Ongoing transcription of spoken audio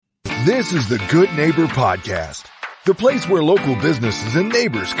This is the Good Neighbor Podcast, the place where local businesses and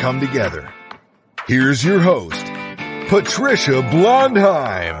neighbors come together. Here's your host, Patricia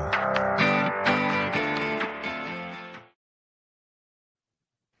Blondheim.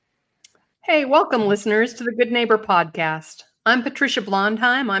 Hey, welcome listeners to the Good Neighbor Podcast. I'm Patricia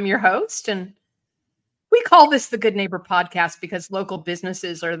Blondheim. I'm your host, and we call this the Good Neighbor Podcast because local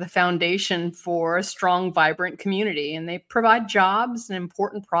businesses are the foundation for a strong, vibrant community, and they provide jobs and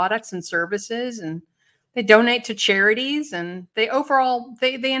important products and services, and they donate to charities, and they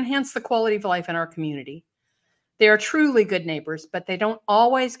enhance the quality of life in our community. They are truly good neighbors, but they don't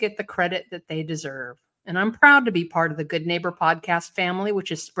always get the credit that they deserve. And I'm proud to be part of the Good Neighbor Podcast family,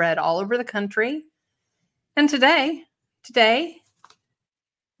 which is spread all over the country. And today,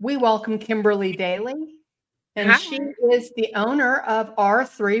 we welcome Kimberly Dailey. And Hi. She is the owner of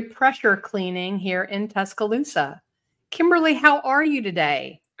R3 Pressure Cleaning here in Tuscaloosa. Kimberly, how are you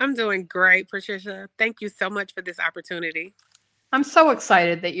today? I'm doing great, Patricia. Thank you so much for this opportunity. I'm so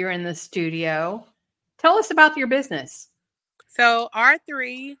excited that you're in the studio. Tell us about your business. So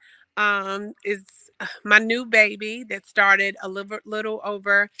R3 is my new baby that started a little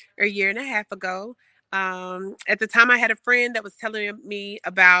over a year and a half ago. At the time, I had a friend that was telling me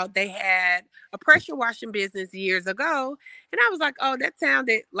about they had a pressure washing business years ago. And I was like, oh, that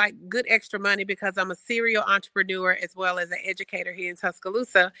sounded like good extra money because I'm a serial entrepreneur as well as an educator here in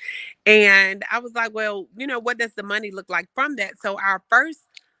Tuscaloosa. And I was like, well, what does the money look like from that? So our first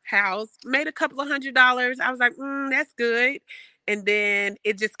house made a couple of $100s. I was like, that's good. And then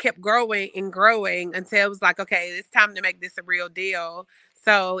it just kept growing and growing until it was like, okay, it's time to make this a real deal.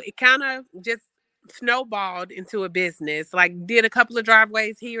 So it kind of just snowballed into a business, like did a couple of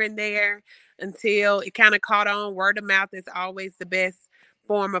driveways here and there until it kind of caught on. Word of mouth is always the best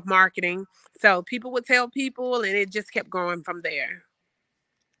form of marketing. So people would tell people and it just kept going from there.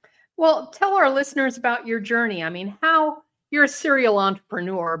 Well, tell our listeners about your journey. I mean, how you're a serial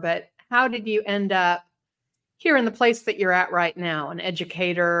entrepreneur, but how did you end up here in the place that you're at right now, an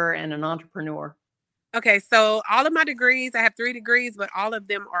educator and an entrepreneur? Okay, so all of my degrees, I have 3 degrees, but all of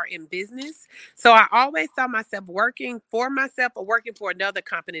them are in business. So I always saw myself working for myself or working for another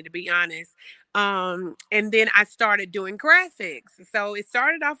company, to be honest. And then I started doing graphics. So it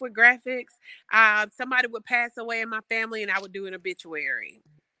started off with graphics. Somebody would pass away in my family and I would do an obituary.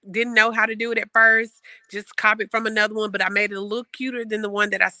 Didn't know how to do it at first, just copied from another one, but I made it a little cuter than the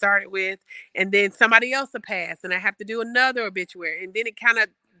one that I started with. And then somebody else would pass and I have to do another obituary. And then it kind of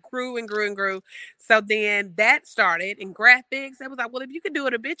grew and grew and grew. So then that started in graphics. I was like, well, if you can do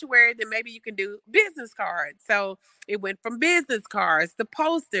an obituary, then maybe you can do business cards. So it went from business cards to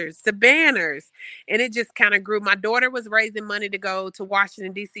posters to banners. And it just kind of grew. My daughter was raising money to go to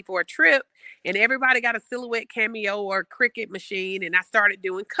Washington, D.C. for a trip. And everybody got a silhouette cameo or Cricut machine. And I started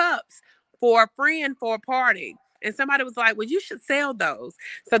doing cups for a friend for a party. And somebody was like, well, you should sell those.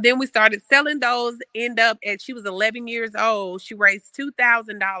 So then we started selling those. She was 11 years old. She raised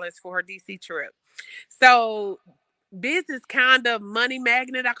 $2,000 for her DC trip. So business kind of money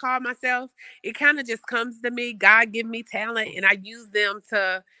magnet, I call myself. It kind of just comes to me. God give me talent and I use them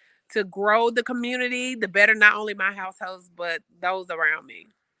to grow the community, to better not only my households, but those around me.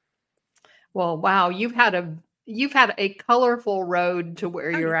 Well, wow, you've had a colorful road to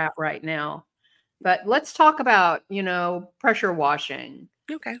where you're at right now. But let's talk about, pressure washing.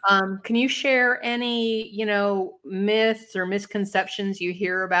 Okay. Can you share any, myths or misconceptions you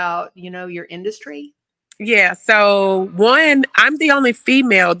hear about, your industry? Yeah. So one, I'm the only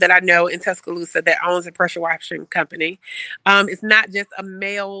female that I know in Tuscaloosa that owns a pressure washing company. It's not just a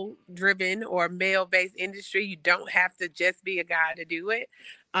male driven or male based industry. You don't have to just be a guy to do it.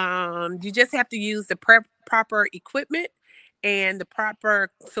 You just have to use the proper equipment and the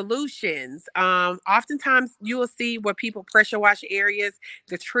proper solutions. Oftentimes you will see where people pressure wash areas,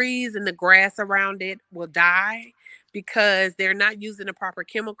 the trees and the grass around it will die because they're not using the proper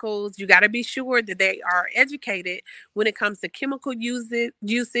chemicals. You got to be sure that they are educated when it comes to chemical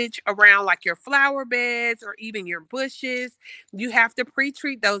usage around like your flower beds or even your bushes. You have to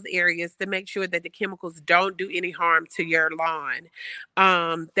pre-treat those areas to make sure that the chemicals don't do any harm to your lawn.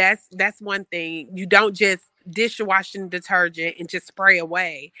 That's one thing. You don't just dishwashing detergent and just spray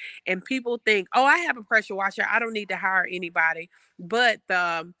away. And people think, oh, I have a pressure washer, I don't need to hire anybody. But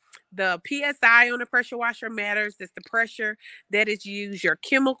The PSI on the pressure washer matters. It's the pressure that is used. Your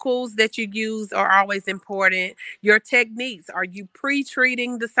chemicals that you use are always important. Your techniques. Are you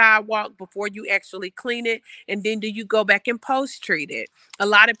pre-treating the sidewalk before you actually clean it? And then do you go back and post-treat it? A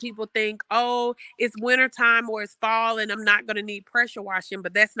lot of people think, oh, it's wintertime or it's fall and I'm not going to need pressure washing,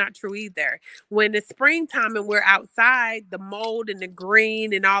 but that's not true either. When it's springtime and we're outside, the mold and the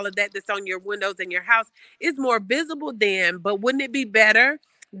green and all of that that's on your windows in your house is more visible then. But wouldn't it be better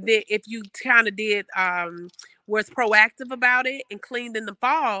that if you kind of did was proactive about it and cleaned in the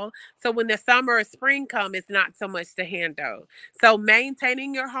fall, so when the summer or spring come, it's not so much to handle. So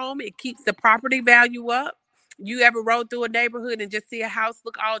maintaining your home, it keeps the property value up. You ever rode through a neighborhood and just see a house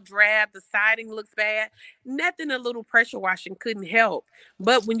look all drab, the siding looks bad? Nothing a little pressure washing couldn't help.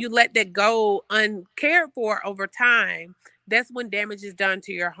 But when you let that go uncared for over time, that's when damage is done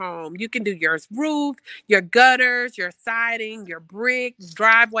to your home. You can do your roof, your gutters, your siding, your bricks,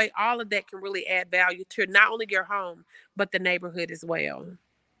 driveway. All of that can really add value to not only your home, but the neighborhood as well.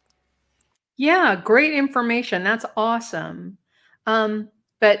 Yeah, great information. That's awesome.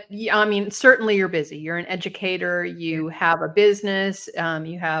 But I mean, certainly you're busy. You're an educator. You have a business.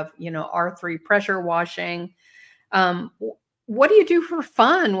 You have, R3 pressure washing. What do you do for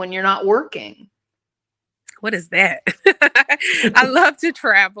fun when you're not working? What is that? I love to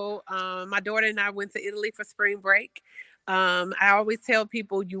travel. My daughter and I went to Italy for spring break. I always tell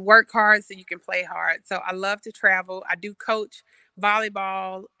people you work hard so you can play hard. So I love to travel. I do coach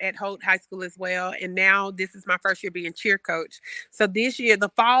volleyball at Holt High School as well. And now this is my first year being cheer coach. So this year, the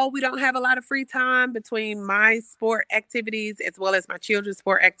fall, we don't have a lot of free time between my sport activities as well as my children's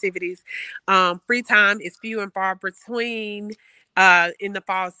sport activities. Free time is few and far between in the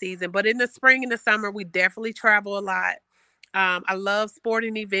fall season. But in the spring and the summer, we definitely travel a lot. I love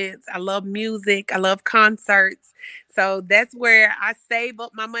sporting events. I love music. I love concerts. So that's where I save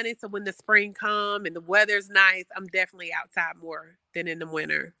up my money. So when the spring comes and the weather's nice, I'm definitely outside more than in the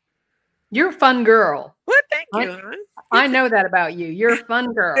winter. You're a fun girl. Well, thank you. I know that about you. You're a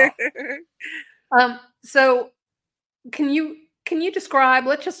fun girl. So can you describe,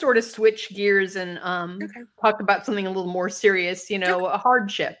 let's just sort of switch gears and talk about something a little more serious, a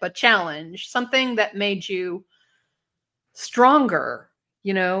hardship, a challenge, something that made you stronger,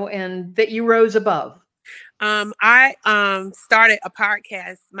 and that you rose above. I started a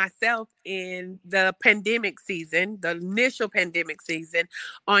podcast myself in the pandemic season, the initial pandemic season,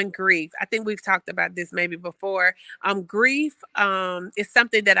 on grief. I think we've talked about this maybe before. Grief is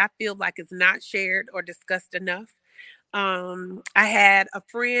something that I feel like is not shared or discussed enough. I had a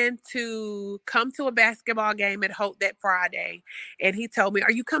friend to come to a basketball game at Holt that Friday, and he told me,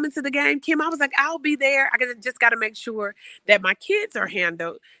 "Are you coming to the game, Kim?" I was like, "I'll be there. I just got to make sure that my kids are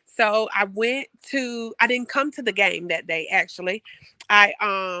handled." So I didn't come to the game that day, actually. I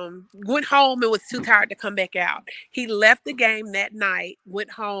went home and was too tired to come back out. He left the game that night,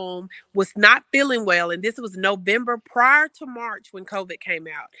 went home, was not feeling well. And this was November prior to March when COVID came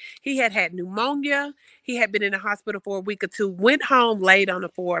out. He had pneumonia. He had been in the hospital for a week or two, went home, laid on the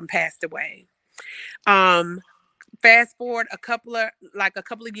floor and passed away. Fast forward a couple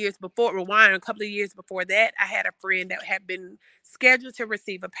of years before, rewind a couple of years before that, I had a friend that had been scheduled to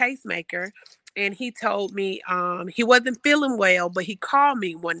receive a pacemaker. And he told me he wasn't feeling well, but he called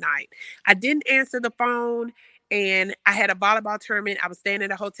me one night. I didn't answer the phone, and I had a volleyball tournament. I was staying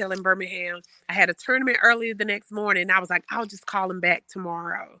at a hotel in Birmingham. I had a tournament earlier the next morning. I was like, I'll just call him back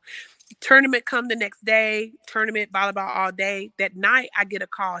tomorrow. Tournament come the next day, tournament volleyball all day. That night, I get a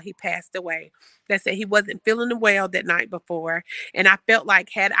call. He passed away. That said he wasn't feeling well that night before. And I felt like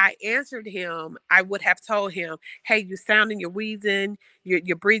had I answered him, I would have told him, hey, you're sounding, you're wheezing,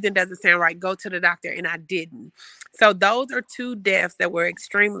 your breathing doesn't sound right. Go to the doctor. And I didn't. So those are two deaths that were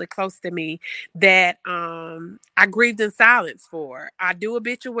extremely close to me that I grieved in silence for. I do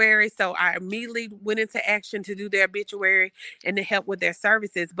obituary. So I immediately went into action to do their obituary and to help with their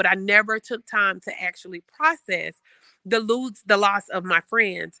services. But I never took time to actually process the loss of my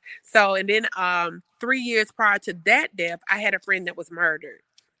friends. So, and then 3 years prior to that death, I had a friend that was murdered.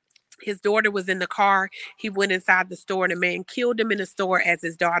 His daughter was in the car. He went inside the store and a man killed him in the store as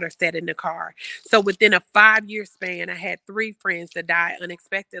his daughter sat in the car. So within a 5-year span, I had 3 friends that died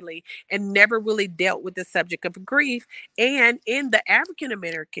unexpectedly and never really dealt with the subject of grief. And in the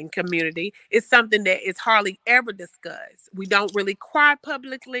African-American community, it's something that is hardly ever discussed. We don't really cry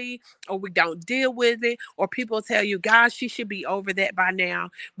publicly, or we don't deal with it, or people tell you, gosh, she should be over that by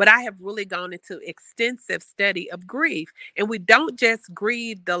now. But I have really gone into extensive study of grief. And we don't just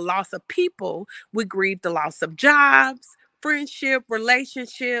grieve the loss of people, we grieve the loss of jobs, friendship,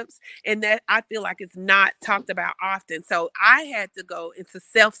 relationships, and that I feel like it's not talked about often. So I had to go into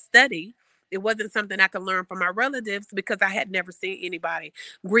self-study. It wasn't something I could learn from my relatives because I had never seen anybody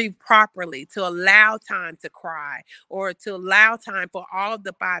grieve properly, to allow time to cry, or to allow time for all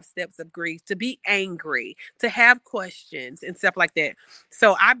the 5 steps of grief, to be angry, to have questions and stuff like that.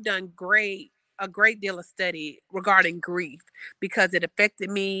 So I've done a great deal of study regarding grief because it affected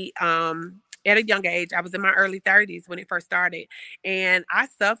me at a young age. I was in my early 30s when it first started, and I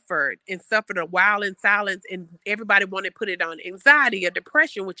suffered a while in silence, and everybody wanted to put it on anxiety or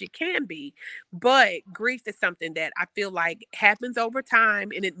depression, which it can be. But grief is something that I feel like happens over time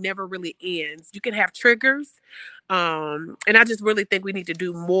and it never really ends. You can have triggers. And I just really think we need to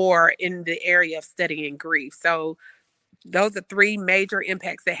do more in the area of studying grief. So those are 3 major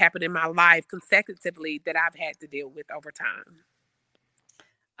impacts that happened in my life consecutively that I've had to deal with over time.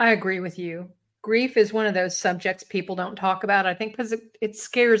 I agree with you. Grief is one of those subjects people don't talk about, I think, because it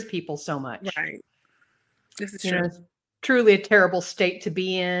scares people so much. Right. This is You true. know, it's truly a terrible state to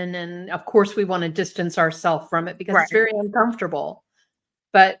be in. And of course, we want to distance ourselves from it because it's very uncomfortable.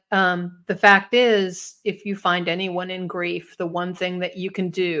 But the fact is, if you find anyone in grief, the one thing that you can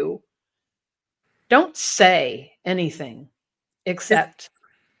do, don't say anything except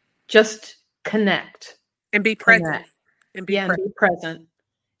just connect. And be present. Connect. And be present.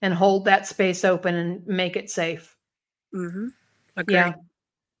 And hold that space open and make it safe. Mm-hmm. Agree. Yeah.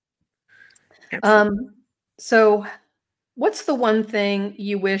 Absolutely. So what's the one thing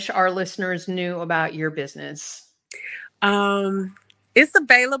you wish our listeners knew about your business? It's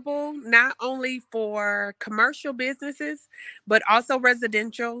available not only for commercial businesses, but also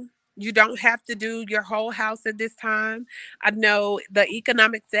residential. You don't have to do your whole house at this time. I know the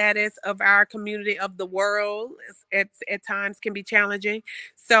economic status of our community, of the world, at times can be challenging.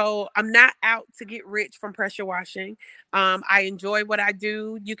 So I'm not out to get rich from pressure washing. I enjoy what I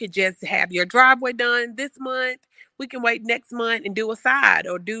do. You could just have your driveway done this month. We can wait next month and do a side,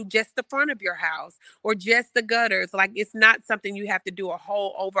 or do just the front of your house, or just the gutters. Like, it's not something you have to do a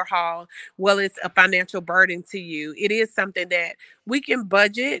whole overhaul. Well, it's a financial burden to you. It is something that we can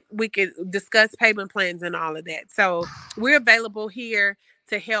budget. We can discuss payment plans and all of that. So we're available here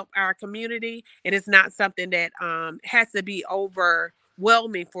to help our community. And it's not something that has to be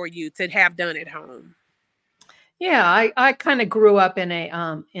overwhelming for you to have done at home. Yeah, I kind of grew up in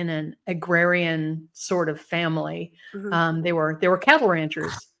an agrarian sort of family. Mm-hmm. They were cattle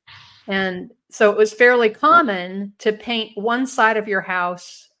ranchers, and so it was fairly common to paint one side of your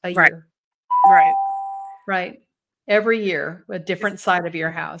house a year. Right. Every year, a different side of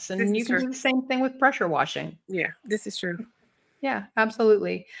your house, and you can do the same thing with pressure washing. Yeah, this is true. Yeah,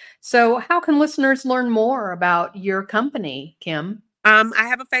 absolutely. So, how can listeners learn more about your company, Kim? I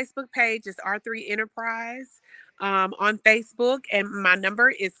have a Facebook page. It's R3 Enterprise. On Facebook, and my number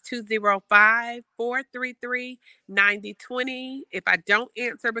is 205-433-9020. If I don't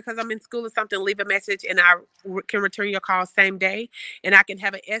answer because I'm in school or something, leave a message and I can return your call same day, and I can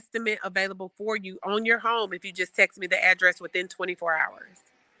have an estimate available for you on your home if you just text me the address within 24 hours.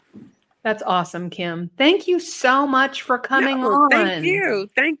 That's awesome, Kim. Thank you so much for coming on. Thank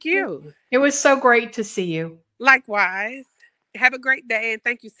you. It was so great to see you. Likewise. Have a great day, and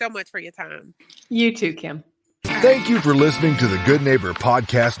thank you so much for your time. You too, Kim. Thank you for listening to the Good Neighbor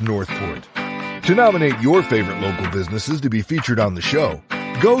Podcast Northport. To nominate your favorite local businesses to be featured on the show,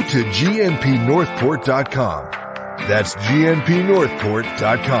 go to gnpnorthport.com. That's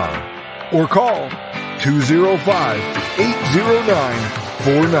gnpnorthport.com. Or call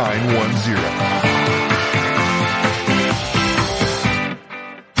 205-809-4910.